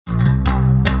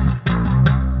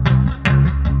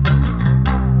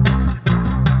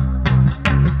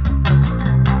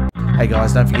Hey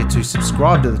guys, don't forget to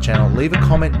subscribe to the channel, leave a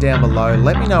comment down below,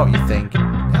 let me know what you think.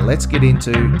 Now let's get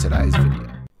into today's video.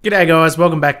 G'day guys,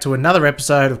 welcome back to another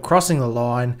episode of Crossing the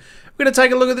Line. We're going to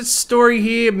take a look at this story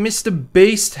here. Mr.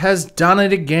 Beast has done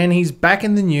it again. He's back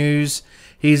in the news.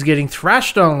 He's getting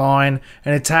thrashed online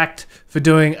and attacked for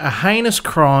doing a heinous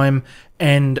crime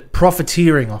and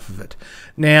profiteering off of it.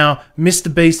 Now,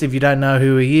 Mr. Beast, if you don't know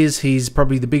who he is, he's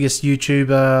probably the biggest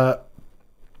YouTuber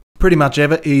pretty much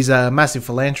ever. He's a massive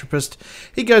philanthropist.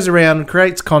 He goes around and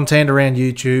creates content around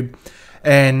YouTube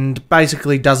and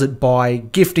basically does it by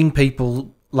gifting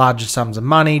people larger sums of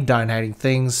money, donating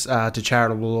things to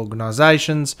charitable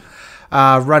organisations,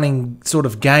 running sort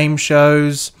of game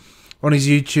shows on his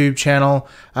YouTube channel.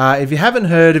 If you haven't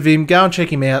heard of him, go and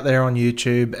check him out there on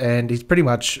YouTube, and he's pretty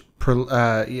much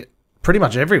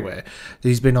everywhere.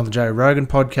 He's been on the Joe Rogan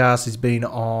podcast. He's been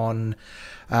on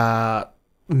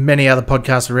many other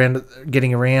podcasts around,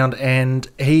 getting around, and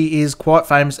he is quite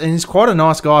famous, and he's quite a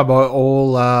nice guy by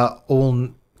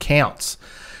all counts.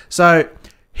 So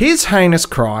his heinous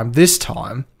crime this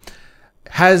time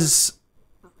has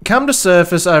come to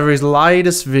surface over his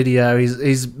latest video.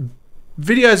 His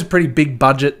videos are pretty big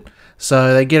budget,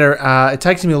 so they get it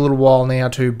takes him a little while now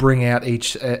to bring out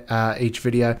each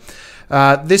video.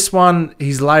 This one,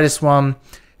 his latest one,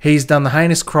 he's done the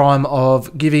heinous crime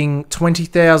of giving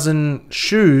 20,000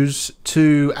 shoes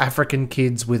to African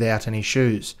kids without any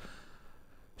shoes.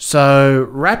 So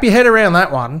wrap your head around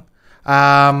that one.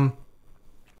 I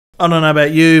don't know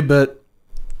about you, but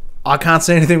I can't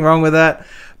see anything wrong with that.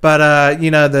 But,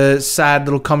 you know, the sad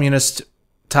little communist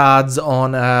tards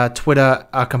on Twitter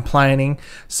are complaining,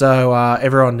 so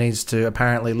everyone needs to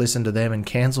apparently listen to them and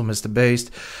cancel Mr.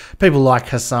 Beast. People like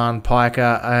Hassan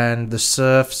Piker and the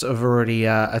Surfs have already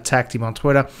attacked him on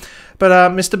Twitter,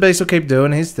 but Mr. Beast will keep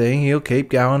doing his thing. He'll keep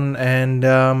going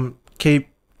and keep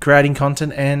creating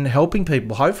content and helping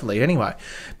people, hopefully, anyway,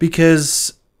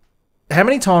 because how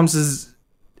many times has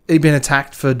he been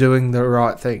attacked for doing the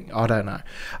right thing? I don't know.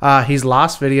 His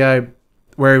last video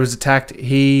where he was attacked,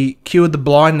 he cured the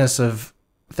blindness of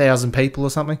 1,000 people or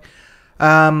something.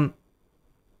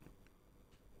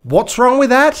 What's wrong with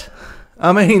that?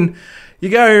 I mean, you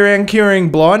go around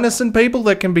curing blindness in people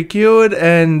that can be cured,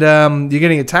 and you're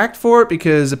getting attacked for it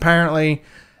because apparently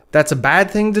that's a bad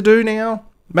thing to do now.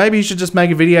 Maybe you should just make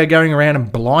a video going around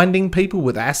and blinding people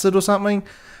with acid or something.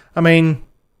 I mean,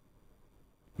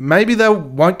 maybe they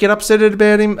won't get upset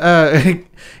about him,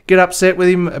 get upset with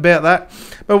him about that.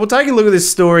 But we'll take a look at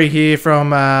this story here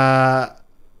from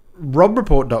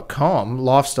robreport.com,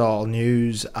 lifestyle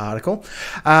news article.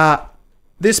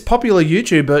 This popular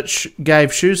YouTuber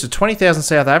gave shoes to 20,000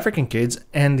 South African kids,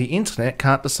 and the internet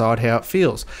can't decide how it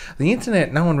feels. The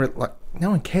internet, no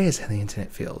one cares how the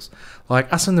internet feels.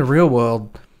 Like us in the real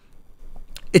world,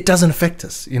 it doesn't affect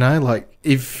us, you know, like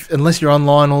unless you're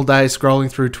online all day scrolling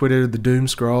through Twitter, the doom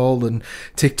scroll and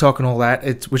TikTok and all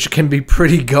that, which can be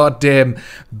pretty goddamn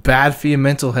bad for your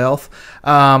mental health.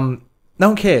 No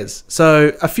one cares.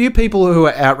 So a few people who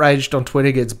are outraged on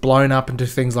Twitter gets blown up into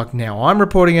things like now I'm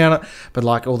reporting on it, but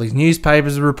like all these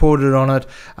newspapers have reported on it.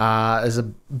 There's a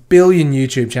billion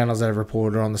YouTube channels that have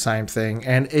reported on the same thing,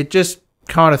 and it just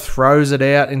kind of throws it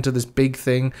out into this big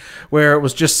thing where it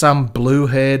was just some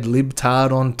blue-haired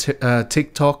libtard on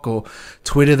TikTok or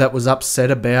Twitter that was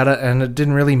upset about it, and it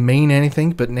didn't really mean anything.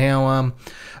 But now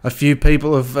a few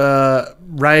people have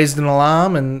raised an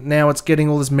alarm, and now it's getting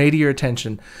all this media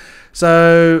attention.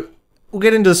 So we'll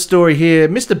get into the story here.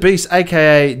 Mr. Beast,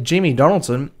 aka Jimmy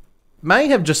Donaldson, may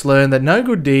have just learned that no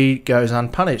good deed goes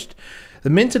unpunished. The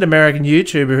minted American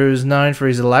YouTuber, who is known for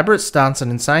his elaborate stunts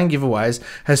and insane giveaways,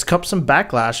 has copped some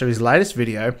backlash of his latest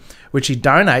video, which he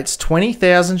donates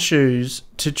 20,000 shoes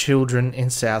to children in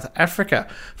South Africa.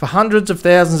 For hundreds of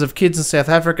thousands of kids in South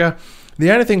Africa, the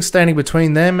only thing standing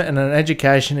between them and an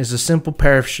education is a simple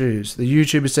pair of shoes, the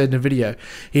YouTuber said in a video.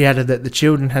 He added that the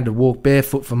children had to walk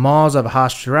barefoot for miles over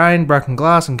harsh terrain, broken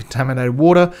glass and contaminated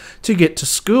water to get to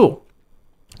school.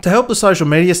 To help, the social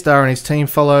media star and his team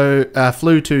flew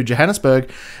to Johannesburg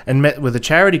and met with a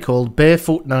charity called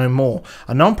Barefoot No More.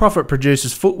 A non-profit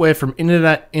produces footwear from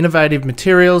innovative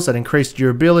materials that increase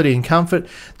durability and comfort.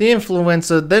 The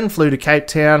influencer then flew to Cape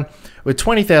Town with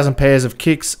 20,000 pairs of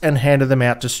kicks and handed them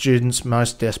out to students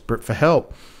most desperate for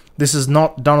help. This is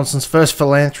not Donaldson's first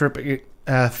philanthropic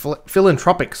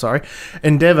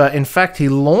endeavor. In fact, he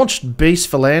launched Beast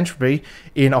Philanthropy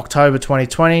in October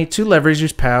 2020 to leverage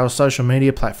his power of social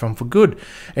media platform for good,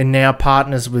 and now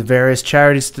partners with various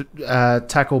charities to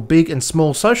tackle big and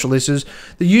small social issues.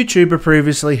 The YouTuber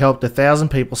previously helped 1,000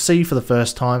 people see for the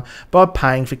first time by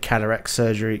paying for cataract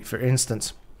surgery, for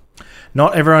instance.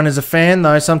 Not everyone is a fan,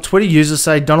 though. Some Twitter users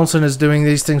say Donaldson is doing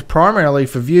these things primarily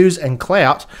for views and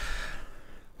clout.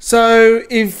 So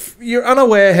if you're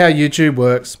unaware how YouTube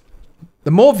works,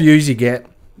 the more views you get,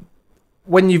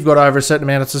 when you've got over a certain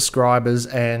amount of subscribers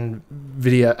and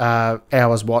video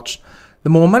hours watched, the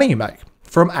more money you make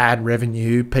from ad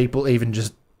revenue. People even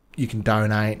just, you can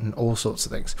donate and all sorts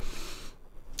of things.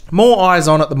 More eyes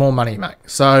on it, the more money you make.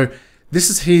 So this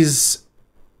is his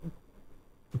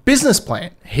business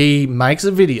plan. He makes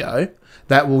a video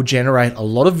that will generate a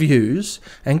lot of views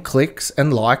and clicks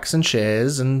and likes and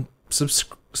shares and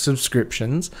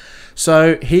subscriptions,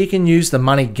 so he can use the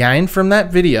money gained from that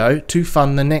video to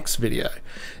fund the next video.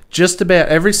 Just about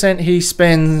every cent he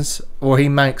spends, or he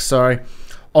makes, on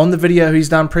the video he's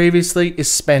done previously is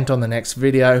spent on the next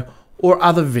video or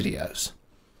other videos.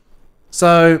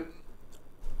 So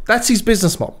that's his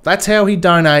business model. That's how he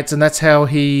donates, and that's how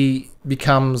he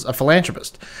becomes a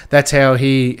philanthropist. That's how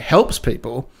he helps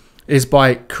people, is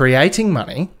by creating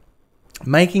money,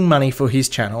 making money for his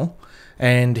channel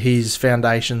and his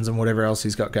foundations and whatever else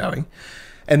he's got going,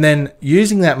 and then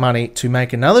using that money to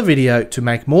make another video, to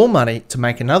make more money, to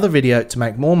make another video, to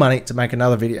make more money, to make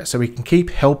another video. So we can keep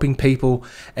helping people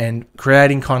and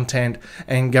creating content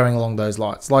and going along those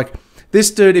lines. Like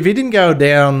this dude, if he didn't go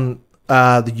down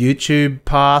the YouTube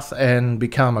path and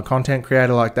become a content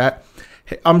creator like that,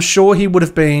 I'm sure he would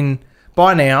have been,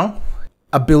 by now,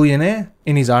 a billionaire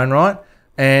in his own right.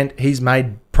 And he's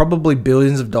made probably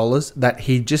billions of dollars that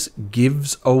he just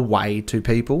gives away to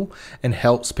people and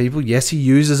helps people. Yes, he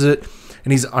uses it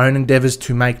in his own endeavors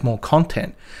to make more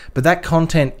content, but that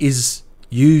content is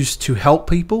used to help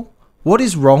people. What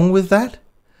is wrong with that?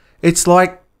 It's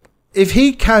like if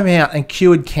he came out and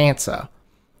cured cancer,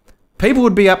 people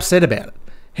would be upset about it.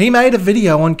 He made a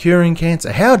video on curing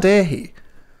cancer. How dare he?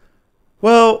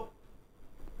 Well,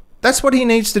 that's what he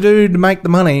needs to do to make the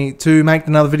money, to make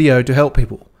another video to help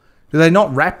people. Do they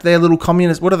not wrap their little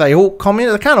communists? What are they, all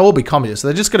communists? They can't all be communists.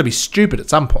 They're just going to be stupid at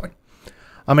some point.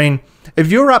 I mean,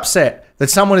 if you're upset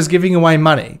that someone is giving away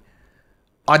money,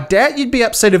 I doubt you'd be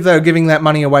upset if they were giving that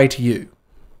money away to you.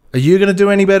 Are you going to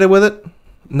do any better with it?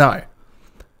 No.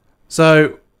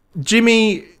 So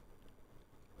Jimmy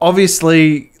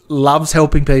obviously loves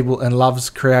helping people and loves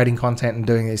creating content and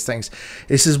doing these things.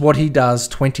 This is what he does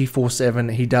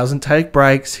 24/7. He doesn't take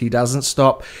breaks. He doesn't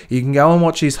stop. You can go and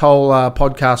watch his whole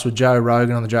podcast with Joe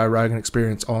Rogan on the Joe Rogan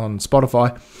Experience on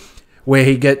Spotify, where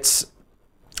he gets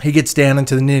down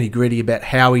into the nitty gritty about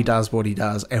how he does what he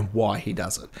does and why he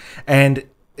does it. And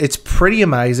it's pretty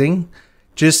amazing,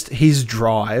 just his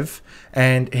drive.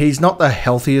 And he's not the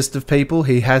healthiest of people.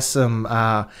 He has some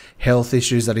health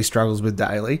issues that he struggles with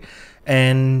daily.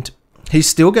 And he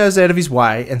still goes out of his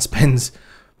way and spends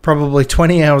probably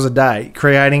 20 hours a day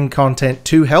creating content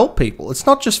to help people. It's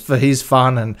not just for his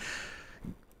fun and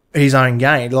his own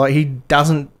gain. Like, he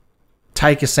doesn't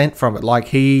take a cent from it. Like,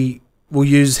 he will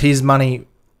use his money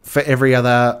for every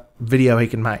other video he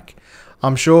can make.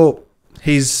 I'm sure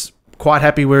he's quite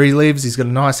happy where he lives. He's got a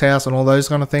nice house and all those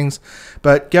kind of things.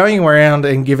 But going around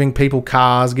and giving people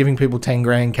cars, giving people 10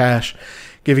 grand cash,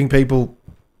 giving people,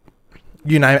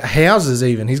 you know, houses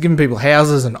even. He's giving people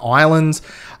houses and islands,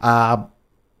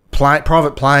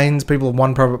 private planes. People have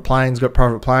won private planes, got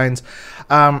private planes.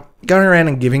 Going around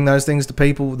and giving those things to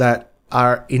people that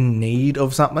are in need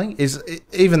of something is,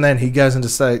 even then he goes into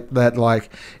say that, like,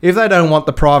 if they don't want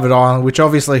the private island, which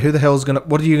obviously who the hell's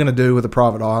what are you going to do with a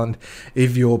private island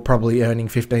if you're probably earning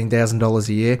 $15,000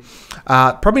 a year?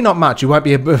 Probably not much. You won't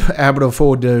be able to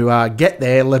afford to get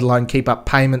there, let alone keep up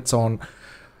payments on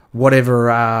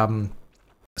whatever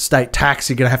state tax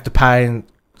you're going to have to pay and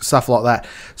stuff like that.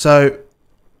 So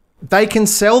they can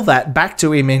sell that back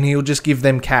to him and he'll just give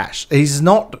them cash. He's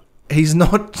not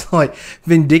like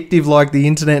vindictive like the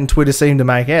internet and Twitter seem to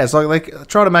make out. It's like they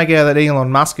try to make out that Elon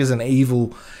Musk is an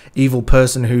evil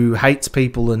person who hates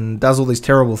people and does all these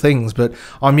terrible things, but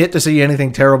I'm yet to see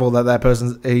anything terrible that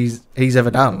person he's ever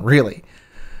done, really.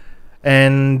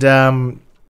 And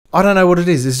I don't know what it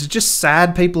is. It's just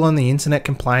sad people on the internet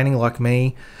complaining like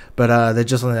me, but they're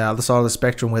just on the other side of the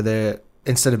spectrum where they're,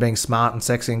 instead of being smart and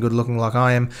sexy and good looking like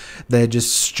I am, they're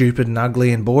just stupid and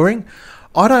ugly and boring.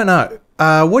 I don't know.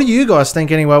 What do you guys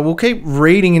think anyway? We'll keep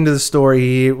reading into the story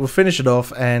here. We'll finish it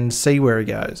off and see where he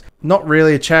goes. Not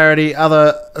really a charity.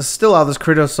 Still others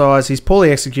criticise his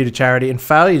poorly executed charity and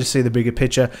failure to see the bigger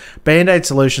picture. Band-aid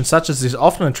solutions such as this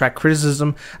often attract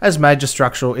criticism as major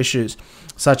structural issues,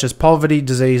 such as poverty,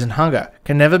 disease and hunger,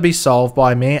 can never be solved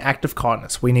by a mere act of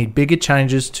kindness. We need bigger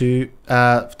changes to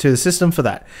the system for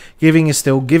that. Giving is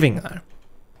still giving though.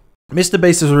 Mr.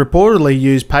 Beast has reportedly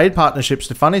used paid partnerships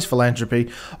to fund his philanthropy.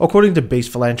 According to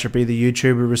Beast Philanthropy, the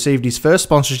YouTuber received his first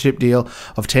sponsorship deal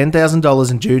of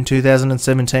 $10,000 in June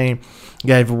 2017.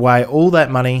 Gave away all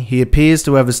that money. He appears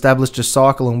to have established a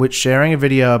cycle in which sharing a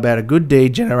video about a good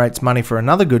deed generates money for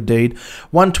another good deed.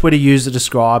 One Twitter user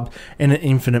described in an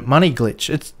infinite money glitch.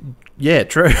 It's, yeah,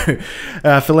 true.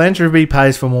 Philanthropy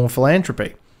pays for more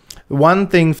philanthropy. One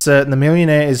thing certain, the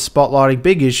millionaire is spotlighting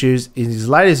big issues. His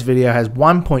latest video has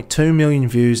 1.2 million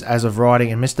views as of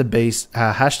writing, and Mr. Beast,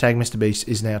 hashtag Mr. Beast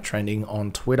is now trending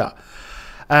on Twitter.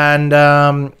 And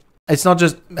it's not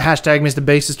just hashtag Mr.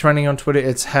 Beast is trending on Twitter,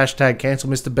 it's hashtag cancel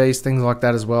Mr. Beast, things like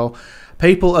that as well.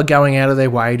 People are going out of their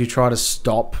way to try to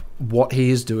stop what he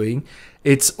is doing.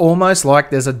 It's almost like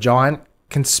there's a giant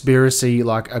conspiracy,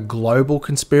 like a global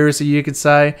conspiracy you could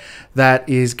say, that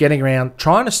is getting around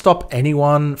trying to stop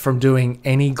anyone from doing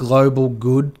any global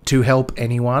good to help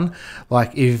anyone.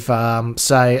 Like if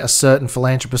say a certain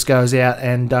philanthropist goes out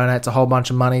and donates a whole bunch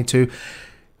of money to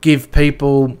give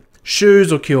people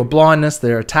shoes or cure blindness,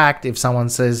 they're attacked. If someone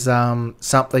says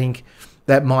something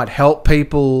that might help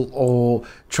people or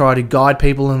try to guide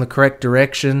people in the correct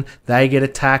direction, they get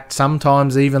attacked,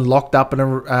 sometimes even locked up in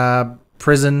a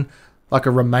prison, like a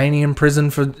Romanian prison,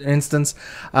 for instance.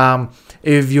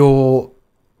 If you're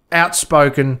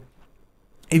outspoken,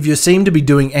 if you seem to be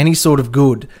doing any sort of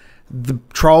good, the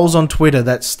trolls on Twitter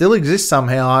that still exist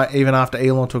somehow, even after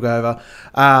Elon took over,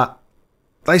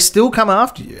 they still come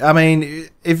after you. I mean,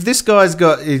 if this guy's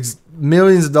got his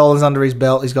millions of dollars under his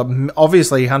belt, he's got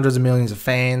obviously hundreds of millions of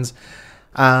fans,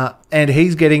 and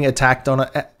he's getting attacked on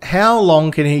it. How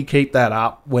long can he keep that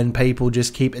up when people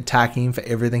just keep attacking him for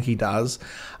everything he does?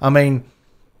 I mean,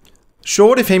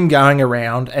 short of him going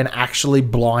around and actually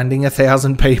blinding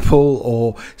 1,000 people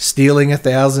or stealing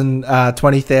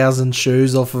 20,000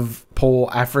 shoes off of poor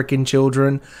African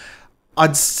children,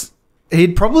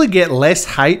 he'd probably get less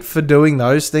hate for doing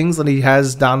those things than he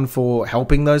has done for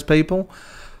helping those people.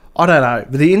 I don't know,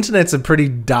 but the internet's a pretty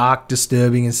dark,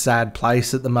 disturbing and sad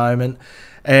place at the moment.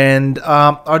 And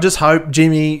I just hope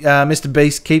Mr.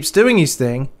 Beast keeps doing his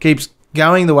thing, keeps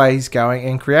going the way he's going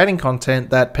and creating content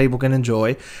that people can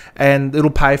enjoy, and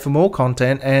it'll pay for more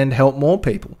content and help more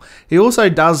people. He also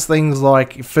does things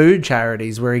like food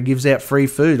charities where he gives out free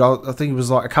food. I think it was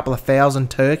like a couple of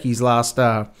thousand turkeys last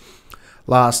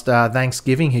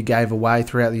Thanksgiving he gave away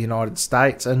throughout the United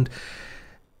States, and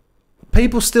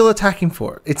people still attack him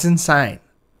for it. It's insane.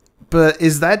 But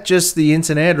is that just the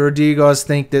internet, or do you guys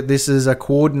think that this is a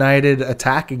coordinated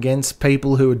attack against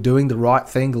people who are doing the right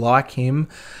thing, like him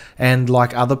and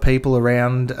like other people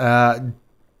around?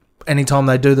 Anytime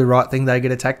they do the right thing, they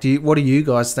get attacked. What do you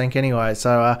guys think anyway?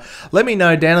 So let me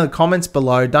know down in the comments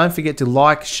below. Don't forget to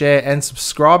like, share and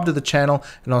subscribe to the channel,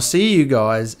 and I'll see you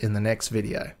guys in the next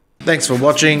video. Thanks for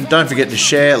watching. Don't forget to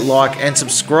share, like and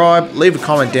subscribe. Leave a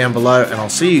comment down below, and I'll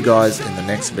see you guys in the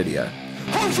next video.